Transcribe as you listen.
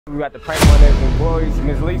We got the prank one as employees,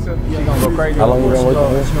 Miss Lisa. She gonna go crazy. How long you been working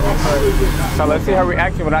here? So let's see her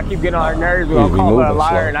reaction. When I keep getting on her nerves, we're gonna call her a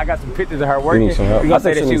liar, and I got some pictures of her working. We gonna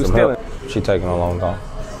say that she was stealing. She taking a long time.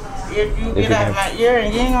 If you get out my ear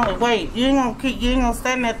and you ain't gonna wait, you ain't gonna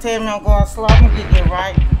stand there telling me I'm going slow. I'm gonna get you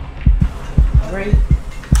right. Dream.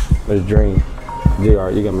 It's Dream. JR,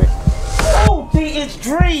 you got me. Oh, it's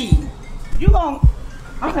Dream.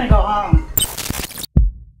 I'm gonna go home.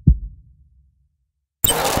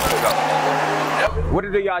 What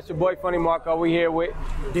it do, y'all? It's your boy Funny Marco. We here with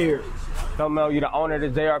Deer. Don't know you the owner of the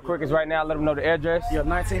JR Quickest right now. Let them know the address. Yeah,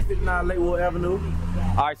 1959 Lakewood Avenue.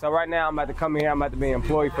 All right, so right now I'm about to come in here. I'm about to be an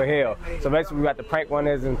employee for hell. So basically we got the prank one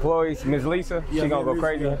as employees, Miss Lisa. Yeah, she gonna go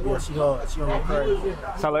crazy. Yeah, she gonna go crazy.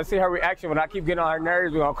 So let's see her reaction. When I keep getting on her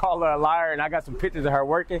nerves, we're gonna call her a liar, and I got some pictures of her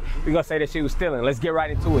working. We're gonna say that she was stealing. Let's get right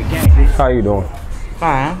into it, gang. How you doing?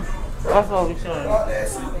 Fine. What's what we showing?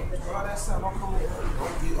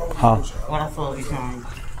 Huh? What I supposed to be showing?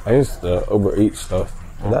 It's the Uber Eats stuff.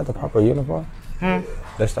 Is that the proper uniform?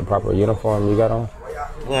 That's the proper uniform you got on?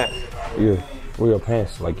 What? Yeah. Wear your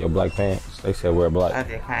pants, like your black pants. They said wear black. I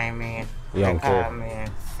just came in. You don't care? Called me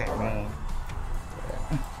and sent me in.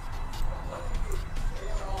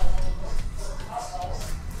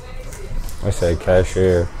 I said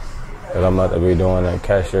cashier, because I'm about to be doing a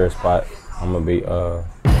cashier spot. I'm going to be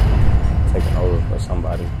taking over for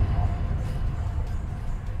somebody.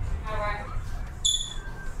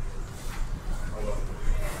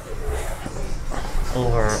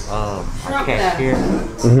 Over a cashier.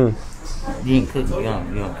 You ain't cook, you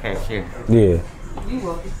don't cashier. Yeah.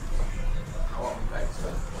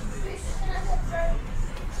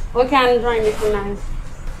 What kind of drink is nice?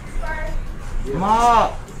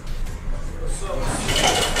 Ma.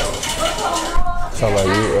 So like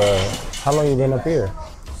you, how long you been up here?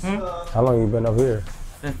 How long you been up here?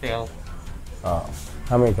 Since they open.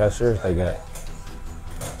 How many cashiers they got?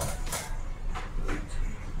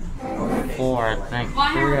 4, I think.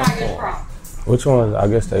 3 or 4. Which one? I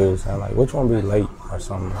guess they was saying like, which one be late or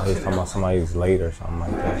something? They was talking about somebody's late or something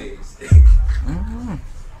like that. I don't know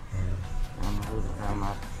who's talking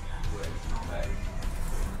about.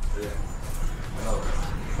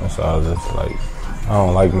 So I was just like, I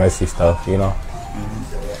don't like messy stuff, you know?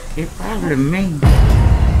 It's probably me.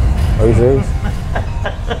 Are you serious?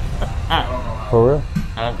 For real?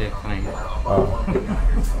 I'll just clean it. Oh.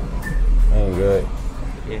 Ain't good.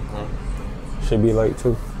 It's like, Should be late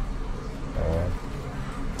too.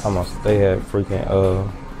 Almost they had freaking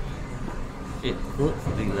shit, cooks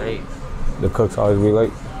be late. the cooks always be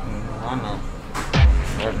late. I know.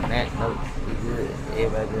 Other than that, no, we good.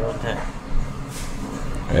 Everybody be on time.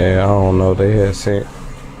 Yeah, I don't know. They had sent.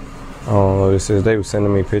 I don't know. This is. They were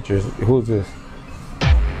sending me pictures. Who's this?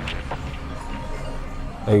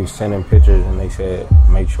 They was sending pictures and they said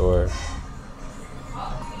make sure.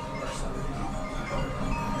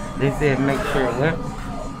 They said make sure what?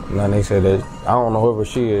 And then they said that I don't know whoever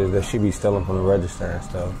she is that she be stealing from the register and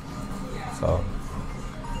stuff. So,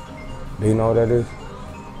 do you know what that is?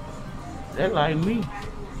 They're like me.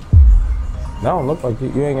 That don't look like you.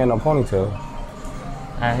 You ain't got no ponytail.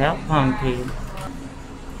 I have pumpkin.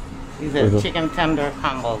 These are chicken tender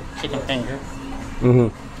combo, chicken fingers.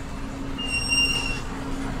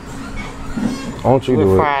 Why don't you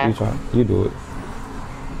do Fries. it? You do it.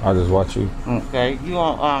 I'll just watch you. Okay, you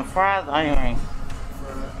want fries or onion rings?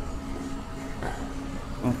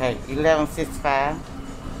 Okay, $11.65.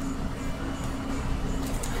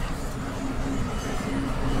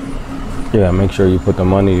 Yeah, make sure you put the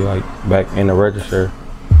money like back in the register.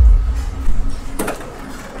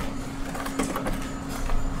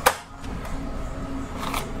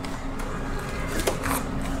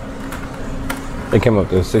 They came up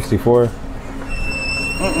to 64.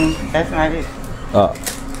 That's not it. I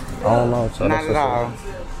don't know. So Not at all.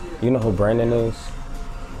 You know who Brandon is?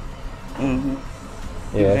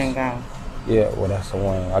 Yeah. Been gone. Yeah, well that's the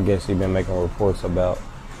one. I guess he been making reports about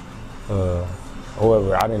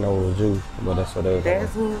whoever. I didn't know it was you, but that's what they was.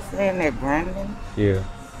 That's who's saying that, Brandon? Yeah.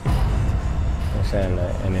 I'm saying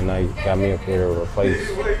that, and then they got me up here to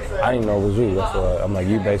replace. I didn't know it was you. That's why I'm like,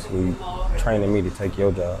 you basically training me to take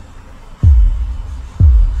your job.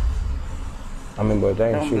 I mean, but they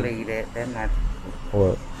ain't Don't you. believe that. That's not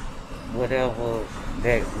What? whatever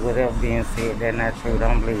being said, that's not true.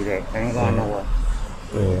 Don't believe that. They ain't going nowhere.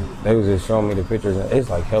 Yeah, they was just showing me the pictures. And it's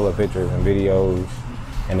like hella pictures and videos.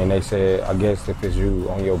 And then they said, I guess if it's you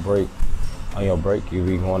on your break, you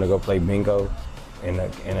be going to go play bingo in a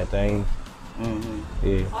thing.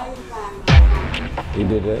 Yeah. You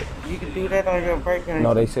did that? You can do that on your break.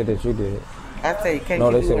 No, they said that you did. I say, can't No,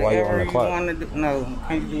 you they do said while you're on whatever the you clock. want to do? No,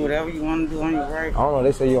 can't you do whatever you want to do on your break? I don't know.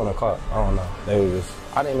 They said you on the clock. I don't know. They was just.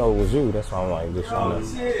 I didn't know it was you. That's why I'm like just trying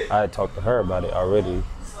to. I had talked to her about it already.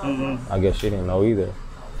 I guess she didn't know either.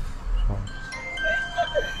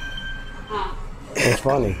 It's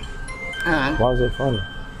funny. Why is it funny?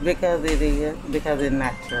 Because it is. Because it's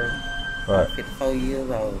not true. Right. 54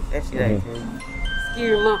 years old. That shit ain't true.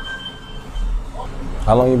 Scary mom.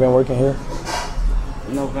 How long you been working here?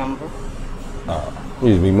 November. You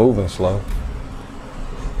just be moving slow.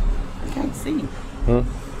 I can't see. No,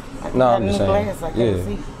 I'm just saying. Glass, I can't Yeah,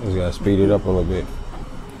 see. just gotta speed it up a little bit.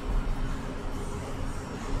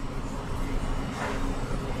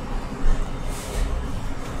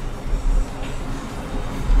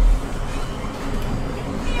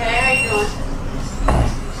 Hey, how you doing?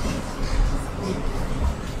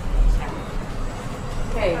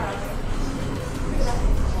 Okay.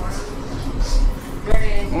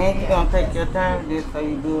 And you gonna take your time just so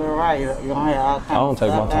you do it right. You don't have all kinds I don't take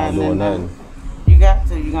my time doing nothing. You got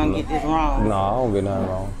to. You're gonna get this wrong. No, I don't get nothing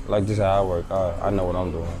wrong. Like this how I work. I know what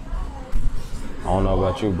I'm doing. I don't know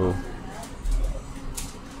about you, boo.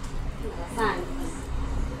 Sign.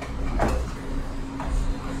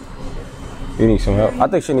 You need some help? I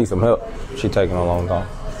think she needs some help. She taking a long time.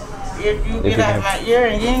 If you If get you out can- of my ear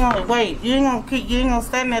and you ain't gonna wait, you ain't gonna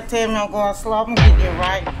stand there telling me I'm going slow. I'm gonna get it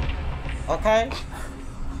right. Okay?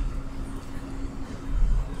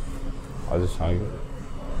 I was just trying to.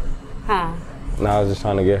 Huh? No, I was just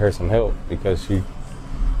trying to get her some help because she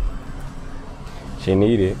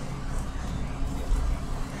needed.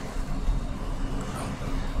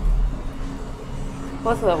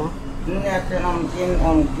 What's up, man? Nothing.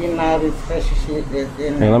 I'm getting all this special shit that's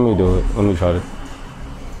in Hey, there. let me do it. Let me try to.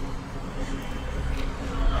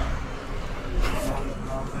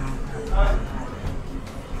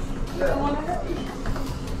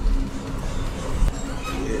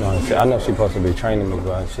 No, I know she's supposed to be training me,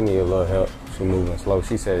 but she need a little help. She moving slow.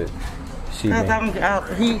 She said she Cause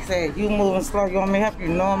been, he said, you moving slow, you want me to help you?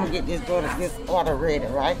 No, I'm gonna get this order ready,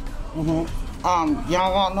 right?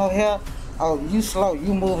 Y'all want no help? Oh, you slow,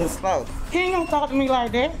 you moving slow. He ain't gonna talk to me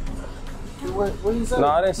like that. What you say? No,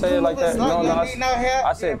 I didn't say it like that. Slow, No, you no, don't need no help.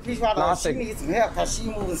 I said, Please, no, I she said, needs some help because she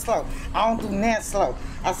moving slow. I don't do that slow.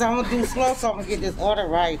 I said, I'm gonna do slow so I'm gonna get this order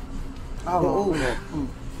right. The Uber.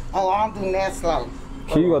 Oh, I don't do that slow.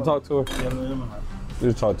 can you go talk to her?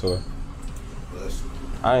 Just talk to her.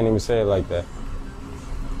 I ain't even say it like that.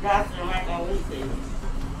 That's right now, we see.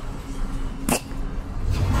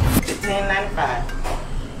 $10.95.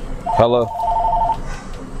 Hello?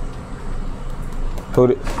 Who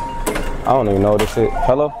did? I don't even know what this is.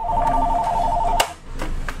 Hello?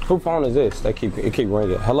 Who phone is this? It keep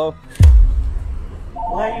ringing. Hello?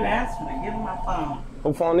 Why are you answering? Give me my phone.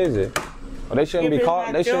 Who phone is it? Oh, they shouldn't If be it's call.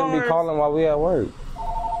 not They shouldn't be yours. calling while we at work.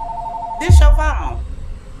 This your phone.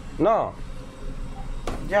 No.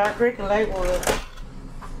 John Cricket label it.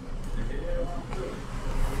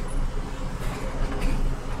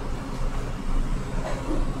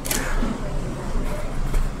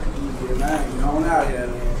 Going out here,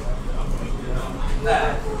 man.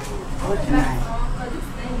 What's your name?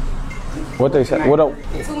 What they say?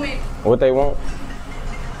 What they want?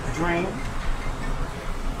 Dream.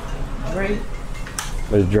 Dream.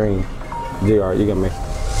 It's Dream. DR, you got me.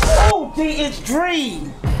 Oh, D, it's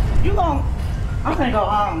Dream. You gon' I'm gonna go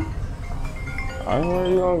home. I ain't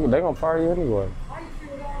worried. They gonna fire you anyway.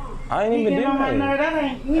 I ain't even You did get on my nerve, that. that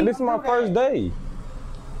ain't. you And this is my do that. first day.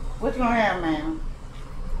 What you gonna have, man?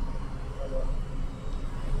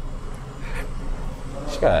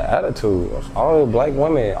 She got an attitude. All the black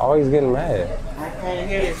women always getting mad. I can't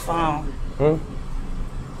hear this phone. Hmm? You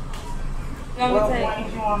want What me to take?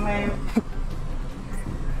 wings you want, man?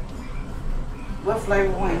 What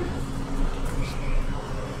flavor wings?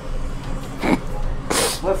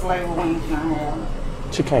 What flavor wings you gonna have?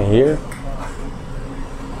 She can't hear.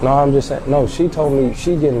 No, I'm just saying. No, she told me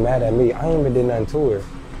she getting mad at me. I ain't even did nothing to her.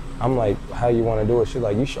 I'm like, how you want to do it? She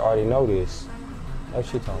like, you should already know this.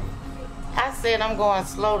 That's what she told me. I said I'm going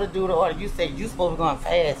slow to do the order. You said you supposed to be going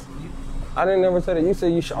fast. I didn't never say that. You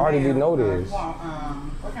said you should already know this.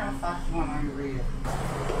 What kind of sauce you want on your ribs?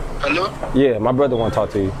 Hello? Yeah, my brother want to talk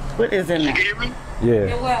to you. What is in You there? can hear me?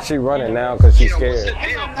 Yeah, she running now because she's Yeah, what's the scared.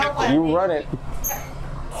 deal, Pickle? You running?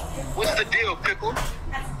 What's the deal, Pickle?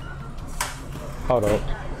 Hold on.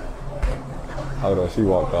 Hold on, she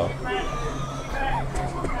walked off.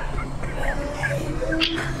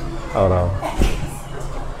 Hold on.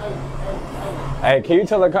 Hey, can you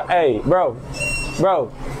tell her? Hey, bro,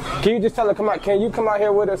 can you just tell her come out? Can you come out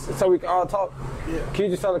here with us so we can all talk? Yeah. Can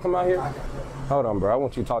you just tell her come out here? Hold on, bro. I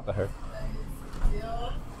want you to talk to her.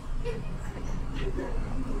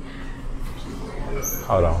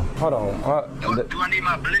 Hold on. Do I need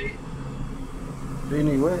my blade? Do you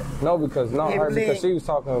need what? No, because she was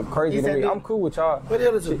talking crazy to me. I'm cool with y'all. What the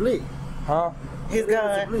hell is a blick? Huh? His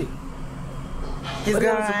gun. Blick. His What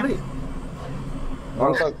the hell is a gun. blick?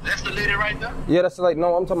 That's the lady right there? Yeah, that's like,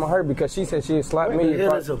 no, I'm talking about her because she said she had slapped What me. the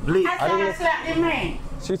hell is a blick? I said I slapped that man.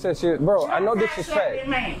 She said bro, I know I slapped disrespect. that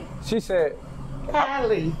man. She said,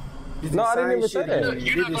 Kylie. no, I didn't even say that.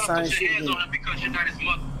 You're Did not the gonna same put your shit hands again. on him because you're not his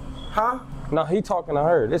mother. Huh? No, he talking to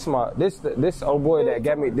her. This old boy that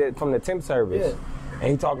got me from the temp service,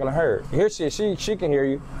 and he talking to her. Here she can hear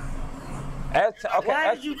you.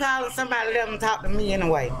 Why did you calling somebody let them talk to me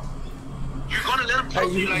anyway? You're gonna let him talk to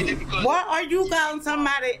you like that because Why are you calling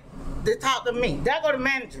somebody to talk to me? That go to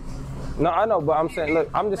manager. No, I know, but I'm saying, look,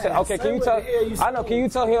 I'm just saying. Okay, can you what tell? the hell you I know. Can you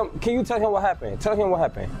tell him? Can you tell him what happened? Tell him what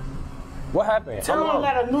happened. What happened? Tell him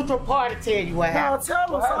let a neutral party tell you what No, happened.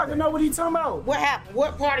 tell him so I can know what he talking about. What happened?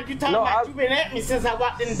 What party you talking No, about? I- You been at me since I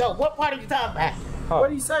walked in the door. What party you talking about?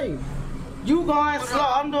 What he say? You going slow.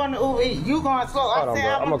 I'm doing the Uber Eats. You going slow. Hold I on, said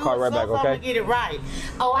bro. I'm I'ma gonna call do right it slow back, so I'm okay? gonna get it right.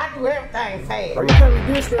 Oh, I do everything fast. You can't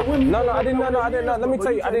be disrespect women. No, I didn't know. Let me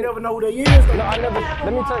tell you, I You didn't. never know who they is. No, I never.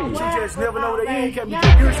 Let me tell you. You just never know who they is. You can't be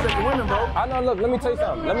disrespecting women, bro. I know. Look, let me tell you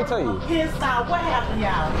something. Let me tell you. Pissed off. What happened,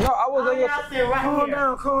 y'all? No, I was on your. Y'all sit right Calm here.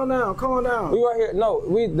 down, calm down, calm down. We were here. No,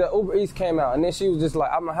 the Uber Eats came out, and then she was just like,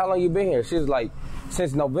 "I'm like, how long you been here?" She was like,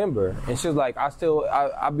 "Since November," and she was like,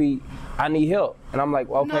 I need help," and I'm like,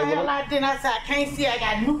 "Okay." No, hell I didn't. I said I can't see. I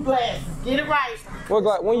got new glasses. Get it right.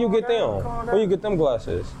 When you get them? When you get them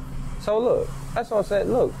glasses? So look, that's what I'm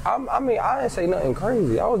saying. Look, I mean, I didn't say nothing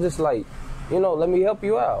crazy. I was just like, let me help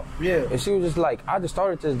you out. Yeah. And she was just like, I just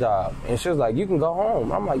started this job, and she was like, you can go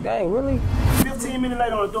home. I'm like, dang, really? 15 minutes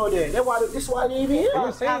later on the door there. This why they even here.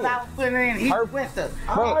 You seen Because I it? was putting in. He Her- went to.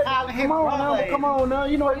 Bro, calling him Come on now, brother. come on now.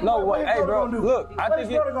 You know No, what what- his hey, brother bro, gonna do? look, I What think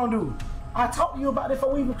his brother gonna do? I talked to you about this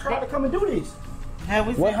before we even tried to come and do this. Have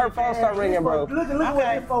we When sent her it phone back? started ringing, bro. Look what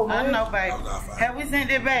Okay, this for, man. I know, babe. Have we sent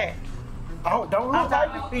it back? Don't I'm look like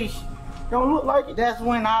talking it. fish. Don't look like it. That's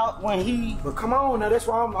when he. But come on now, that's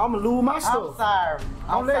why I'm gonna lose my I'm stuff. sorry. Don't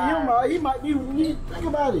I'm let him sorry. out. He might be. Think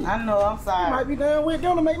about it. I know. I'm He sorry. might be down with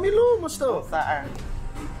them to make me lose my I'm stuff. sorry.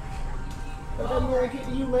 But that man get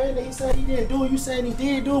to you, man. That he said he didn't do it. You saying he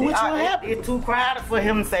did do it. Which one happened? It's too crowded for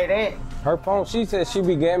him to say that. Her phone, she said she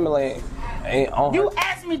be gambling on her. You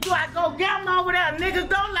asked me, do I go gamble over there? Niggas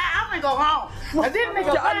don't lie. I'm gonna go home. Now this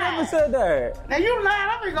nigga I never lying. said that. Now you lying.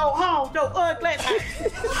 I'm gonna go home. Your ugly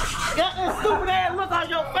ass. Got that stupid ass look on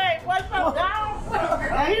your face. What's up, dog?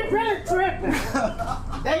 Now he really tripping.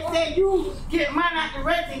 They say you get money out the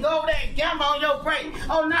race and go over there and gamble on your break.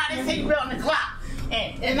 Oh, nah, they say you be on the clock.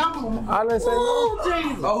 And I'm. I didn't say no. Oh,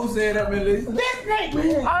 Jesus. Oh, who said that, Millie? This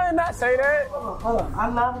nigga. I did not say that. Hold on. I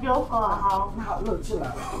love your home. Nah, look, chill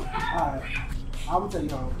out. Alright. I'm gonna tell you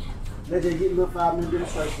how. Let's just get a little 5-minute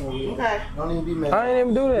demonstration over here. Okay. Don't even be mad. I ain't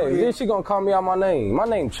even do that. Then she gonna call me out my name. My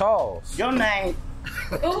name Charles. Your name.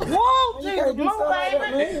 Whoa, Jesus, can't do move, stuff like that,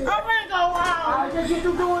 baby. man. I'm gonna go home. I just get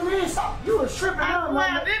you doing this. You was tripping out, Well,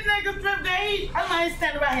 man. this nigga tripped to eat. I'm not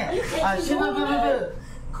standing right here. She look good.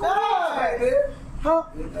 Huh?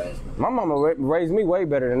 My mama raised me way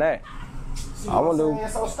better than that. See I what I'm wanna do- saying?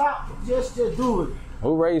 So stop. Just do it.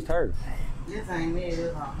 Who raised her? This ain't me.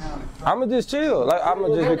 This on him. I'ma just chill. Like I'ma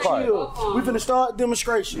just be quiet. Chill. We finna start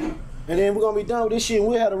demonstration. And then we're gonna be done with this shit and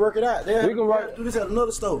we'll have to work it out. We can work- do this at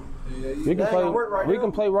another store. We can That ain't play. gonna work right We now.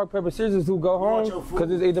 can play rock paper scissors. Who go want your home? food?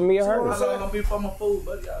 Cause it's either me or See what her. I'm How long gonna be for my food,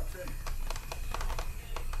 buddy? I'll tell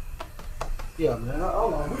you. Yeah, man.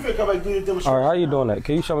 Hold on. We finna come back and do this All demonstration. right, how you doing that?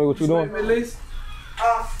 Can you show me what you doing? Straight, Millie?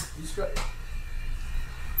 You straight?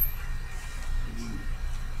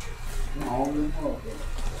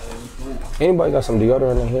 Anybody got some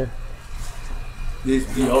deodorant in here? This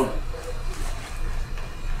deodorant.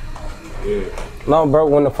 Yeah. No, bro.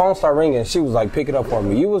 When the phone started ringing, she was like, "Pick it up for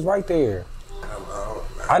me." You was right there.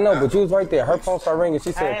 I know, but you was right there. Her phone started ringing.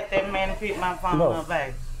 She I said, had that man pick my phone No. up,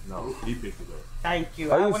 babe. No, he picked it up. Thank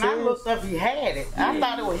you. Are you When I serious? looked up, he had it. I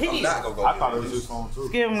thought it was his. I thought it was his phone too.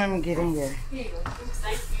 Give him, let me get in here. Thank you.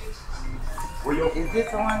 Where your Is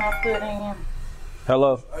this the one I put in?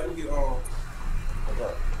 "Hello,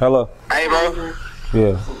 hello." Hey, bro.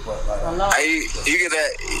 Yeah, Hello? Hey, you get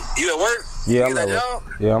that? You at work? yeah. You I'm get at that work.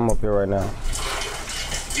 job? Yeah, I'm up here right now.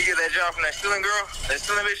 You get that job from that stealing girl? That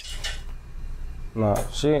stealing bitch?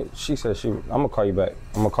 No, she said she. I'm gonna call you back.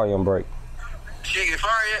 I'm gonna call you on break. She ain't get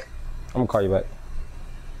fired yet? I'm gonna call you back.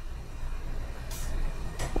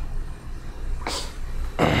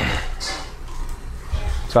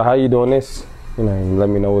 So how you doing this? Let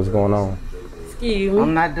me know what's going on. Excuse me.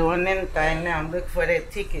 I'm not doing anything now. I'm looking for that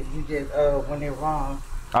ticket you just when it wrong.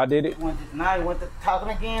 I did it. Now he went to talking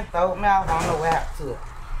again, throw me off. I don't know what happened to it.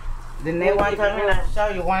 Then they one come in and show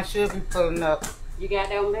you one should be pulling up. You got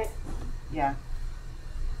that one back? Yeah.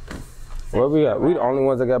 Where we at? We the only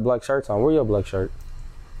ones that got black shirts on. Where your black shirt?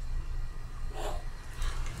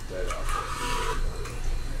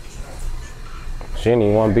 She didn't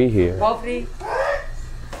even want to be here. Both of these?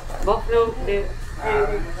 Both of them? This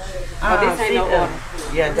ain't no order.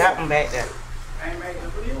 Yeah, that one back there.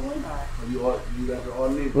 You got the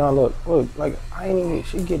order. No, look, like I ain't even.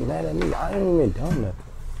 She getting mad at me. I ain't even done nothing.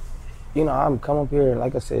 You know, I'm come up here.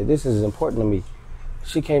 Like I said, this is important to me.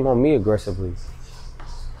 She came on me aggressively.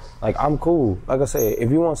 Like I'm cool. Like I said,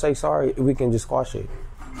 if you want to say sorry, we can just squash it.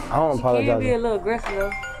 I don't apologize. She can be a little aggressive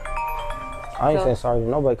though. I ain't saying sorry to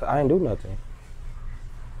nobody. 'Cause I ain't do nothing.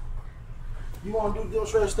 You want to do the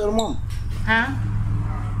demonstration instead of mama? Huh?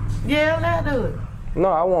 Yeah, let her do it. No,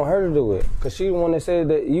 I want her to do it. Cause she the one that said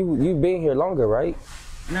that you been here longer, right?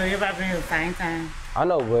 No, everybody been here the same time. I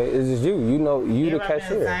know, but it's just you. You know, you the Everybody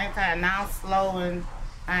been the cashier. same time. Now I'm slow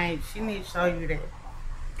and she need to show you that.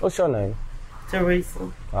 What's your name?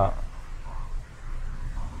 Teresa. How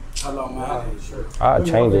long my house shirt? I'll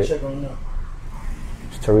change it. Check on now.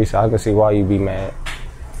 Teresa, I can see why you be mad.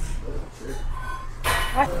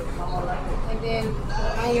 And then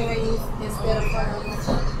on your way instead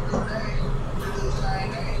of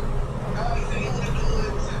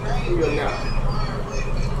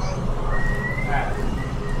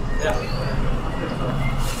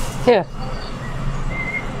Here.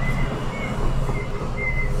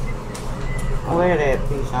 Wear that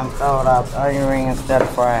piece. I'm throwing off onion ring instead of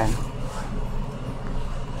frying.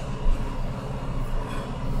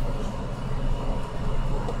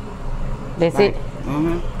 That's it?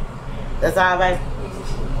 Mm-hmm. That's all, baby.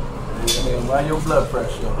 And run your blood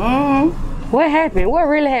pressure. Mm-hmm. What happened? What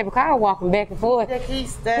really happened? 'Cause I was walking back and forth. He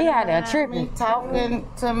standing He out there behind tripping. me, talking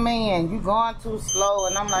to me, and you going too slow.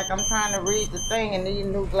 And I'm like, I'm trying to read the thing and need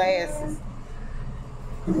new glasses.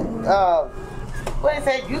 What he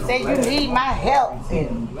said? You said you need my help.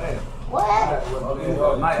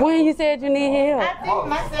 What? When you said you need help? I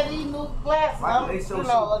didn't. I said he new glasses. You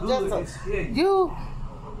know, just you.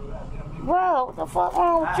 Bro, what the fuck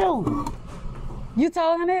wrong with you? You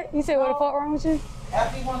told him that? You said what the fuck wrong with you?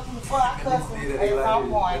 After he went too far, I cussed him at some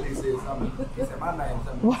point.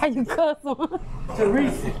 Why you cuss him?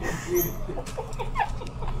 Teresa.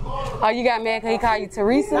 Oh, you got mad 'cause he called you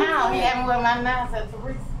Teresa? No, he had me with my name, said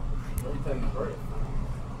Teresa.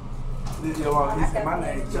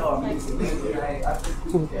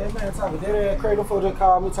 Yeah, man, talking dead ass crazy. Before they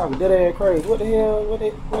called me talking dead ass crazy. What the hell?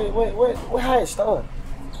 What? How it started?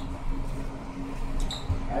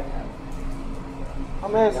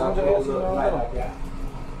 I'm asking. I'm just asking.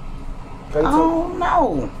 Oh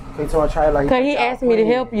no. He told me try like. 'Cause he asked me to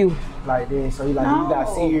help you. Like then, so he like you got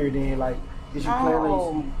serious then like. Is you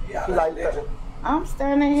playing? He like. I'm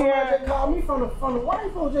standing Somebody here. just called me from the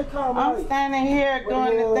wife. Who just called me? I'm like, standing here What the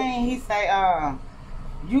doing the hell? thing. He say,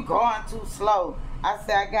 you going too slow. I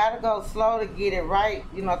said, I gotta go slow to get it right,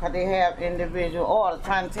 you know, 'cause they have individual orders.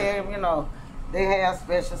 Trying to tell him, you know, they have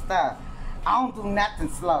special stuff. I don't do nothing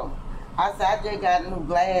slow. I said, I just got new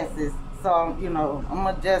glasses, so, you know, I'm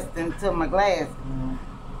adjusting to my glasses.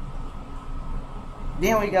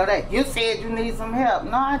 Then we go there. You said you need some help.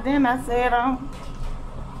 No, I didn't. I said,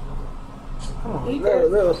 Come on, He let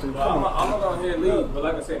just- come I'm on. gonna go ahead and leave, but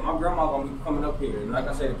like I said, my grandma gonna be coming up here. And like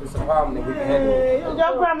I said, if it's a problem, then we can handle it.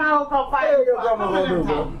 your grandma will go fight. Hey, your grandma Come gonna here, do,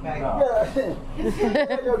 bro. talk to me, baby.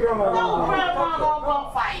 Yeah. Your grandma Your gonna do. grandma gonna go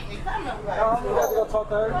fight me. Come here, baby. I'm gonna have to go talk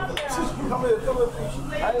to her. Come here,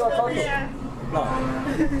 I ain't gonna talk to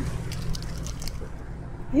her.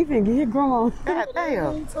 He finna get his grandma. God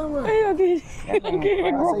damn. He gonna get his I say you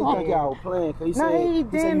grandma. think y'all was playing, 'cause he No, said, he he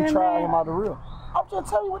said didn't, you tried man. him out the real. I'm just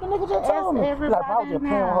telling you what the nigga just Ask told me. Like, I was everybody just playing with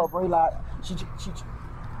now. her, bro. Like, she.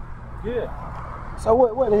 Yeah. So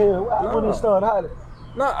what the hell? What did start hiding?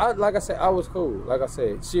 No, like I said, I was cool. Like I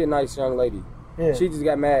said, she a nice young lady. Yeah. She just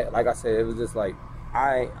got mad. Like I said, it was just like,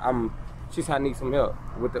 she said I need some help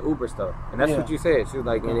with the Uber stuff. And that's Yeah. what you said. She was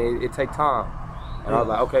like, and it take time. And I was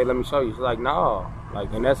like, okay, let me show you. She's like, no.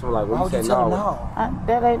 Like, and that's when like, Why when would you you said tell him no. no?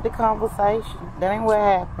 That ain't the conversation. That ain't what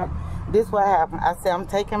happened. This what happened. I said, I'm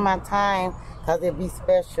taking my time because it be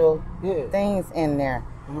special Yeah. things in there.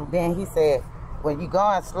 Then he said, well, you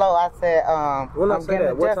going slow. I said, When I I'm say gonna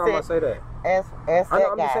that, what just time I say that? Ask I that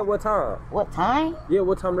know, I'm guy. just saying what time. What time? Yeah,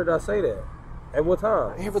 what time did I say that? At what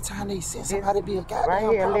time? Every time they send somebody be a goddamn Right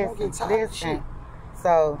here, problem, I'm getting listen, tired of shit. listen.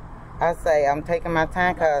 So I say, I'm taking my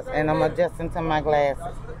time and I'm adjusting to my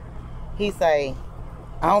glasses. He say,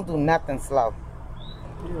 I don't do nothing slow.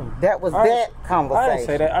 That was that conversation. I didn't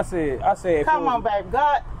say that. I said. Come on, baby.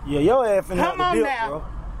 God. Yeah, your ass finna have Come on to dip, now. bro.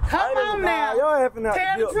 Come on now. Your ass finna have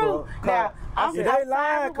Tell to the dip, truth. bro. Now, I'm they sorry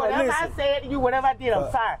lying, for whatever I listen. said to you, whatever I did,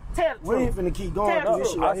 I'm sorry. Tell the We ain't truth. finna keep going Tell through this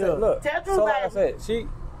the shit I right said, here. look. Tell the truth, So like I baby.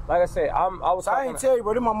 said, I was So I talking. ain't tell you,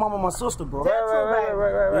 bro. This my mama, my sister, bro. Tell the truth, baby.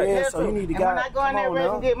 Right. Yeah, Tell so the you truth. need to And when guide- I go in come there on ready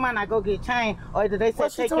now. to get money, I go get change. Or either they say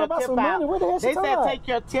What she take talking your about tip some money? out. What the hell she They talking said about? take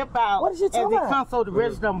your tip out. What is she and talking the about? console the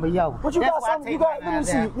register number, yo. What you That's got why I something? take You got? mine Let me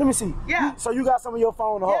see. down. Let me see. Yeah. So you got some of your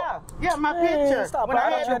phone to hold? Yeah, my Man, picture. stop When I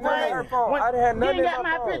it. had the I done had braids. phone. When- I done had You nothing ain't in got my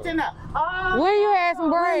my phone. picture now. Oh, When you had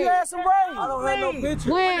some When braids? you had some braids? I don't have no please.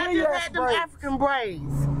 picture. When? I just had them African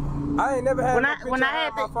braids. I ain't never had When no I picture when I on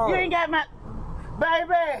had my the, phone. you ain't got my.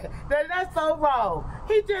 Baby, that's so wrong.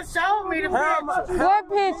 He just showed me the picture. What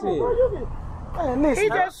picture? Man, listen. He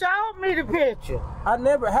just showed me the picture. I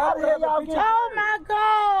never had the hell y'all a picture. get- Oh my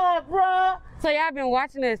God, bruh. So y'all been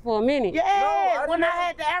watching this for a minute? Yes, I when I didn't-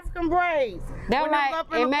 had the African braids. That When was I was like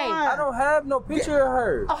up in in the May. front. I don't have no picture of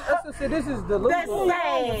her. That's what I said. This is That's delusional.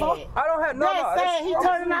 sad. I don't have no. That's sad. He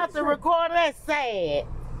turning off the recorder. That's sad.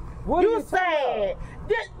 What You sad.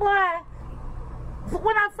 This boy.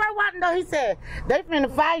 When I first walked in though, he said, they finna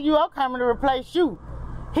fire you, I'm coming to replace you.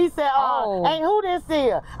 He said, Oh. Hey, who this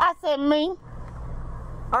is? I said, me.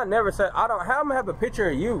 I never said I don't. How am I have a picture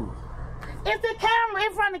of you? It's the camera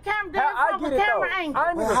in front of the camera. They're I from get the it camera though. angle. I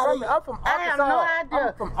ain't even from. I'm from Arkansas. I have no idea.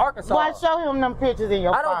 I'm from Arkansas. Boy, show him them pictures in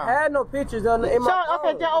your I phone. don't have no pictures in my Show, phone.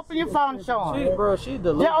 okay, just open your phone and show him. She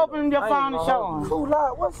delusional. Just open your I ain't phone and gonna show hold him. Who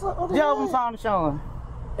lied? What's up? What the Just hell? open your phone and show him. you.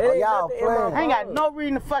 It ain't y'all nothing in my playing. I ain't got phone. no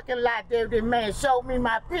reason to fucking lie there. This man showed me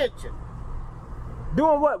my picture.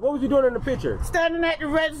 Doing what? What was you doing in the picture? Standing at the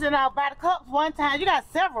register and out by the cups one time. You got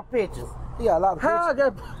several pictures. He got a lot of How I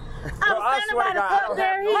pictures. got? I'm I standing swear by to the God, I cup don't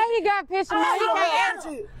there. have How he got pictures? Oh, Man, he he got got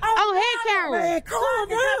Picture. on his camera. Man, calm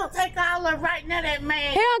down. Take all of right now, that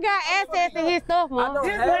man. He don't got access to his stuff, man. don't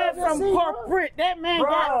This have man that. from corporate. That man Bro,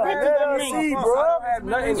 got pictures of LLC, me. bro. I don't have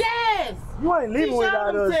nothing. Yes. You ain't He leaving showed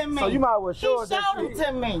without them us, to me. so you might as well show He us that showed shit. them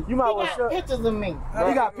to me. You might He well got show- pictures of me. He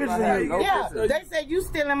got pictures of you. Yeah, they said you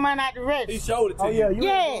stealing money out the register. He showed it to Oh you. yeah, you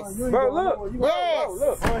Yes. ain't going- Bro, you ain't look. going- you Yes.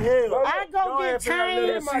 Look. going hell. I go get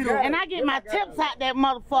change and I get my tips out that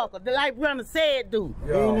motherfucker, like Brenda said do.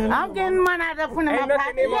 I'm getting money out of in my Ain't nothing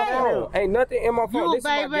pocket. in my Yeah. phone. Ain't nothing in my phone. You This is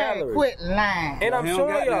my baby, gallery. quit lying. And I'm He don't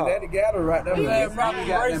showing got y'all. that gallery right there. He's Probably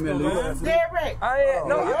got them in Louis. Derek, I ain't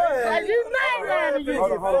no. are you not lying to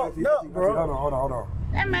you? Hold on.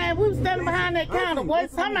 That man, we was standing behind that counter. Boy,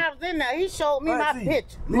 somebody was in there. He showed me my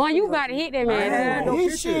picture. Man, you about to hit that man. no He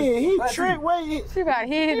pictures. shit. He tricked. Wait. She about to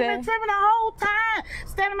hit He his been ass. tripping the whole time.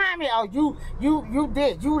 Standing behind me. Oh, you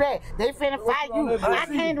this, you that. They finna fight you. I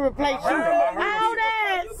came to replace you. All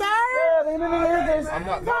that, sir. Come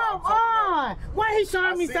on. Why he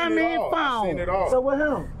showing me something in his phone? So what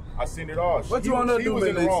him? I seen it all. What you want to do,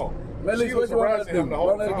 Melissa? Melissa, what you want to do? You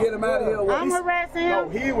want us to get him out of here? What? I'm harassing No,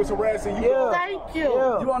 him. he was harassing you. Yeah. Thank you.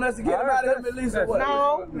 You want us to get him out of here, Melissa?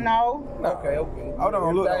 What? No. Okay. Hold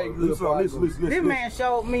on, look. Listen. This man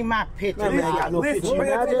showed me my picture. Man, ain't got no Listen, picture. man,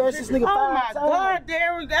 Man, I just asked this nigga Oh my 5 times. God,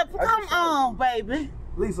 Derek. Come on, baby.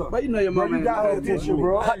 Lisa, But you know your mama you ain't got got her picture,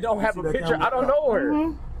 bro. I don't have a picture. I don't know her.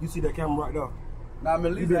 You see that camera right there? Nah,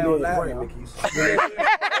 Melissa ain't on that.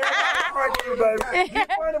 Thank you, baby. You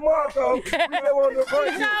find the Marco. We don't want to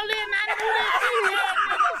fight you.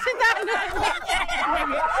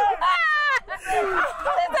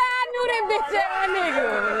 I knew that bitch ass nigga.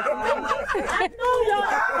 I knew y'all.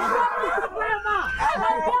 Grandma.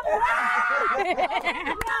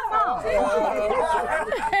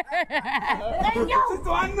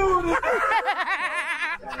 I knew this.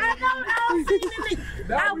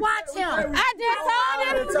 I watch him. I just saw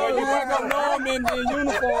that. So you ain't gonna know him in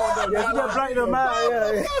uniform, though. Yeah, you got black in the mouth.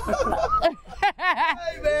 Yeah.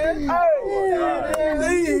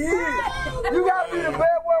 You gotta be the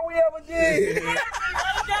best one we ever did.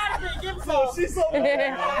 So she's so dirty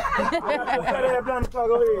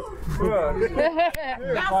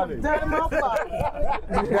motherfucker.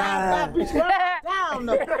 Down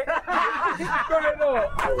though.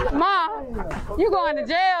 Mom, you going to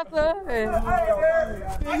jail, sir?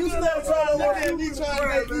 You still trying to look at me trying to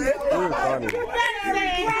make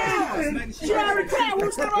me. She already can't.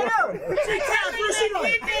 Who's coming out? She can't.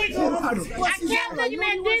 I kept looking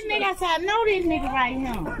at this nigga. I said, I know this nigga right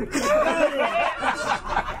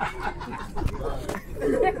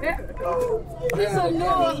He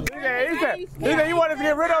said, you want us to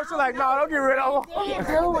get rid of him? She's like, no, don't get rid of him. Can't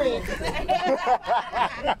do it.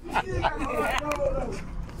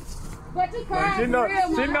 But you crying She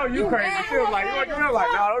know you crazy. She was like, what you feel like?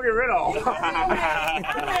 No, don't get rid of him.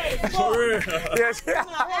 For real. Yes.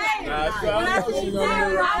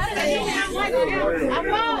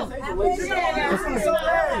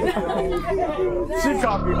 She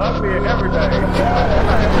called me ugly and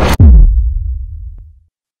everything.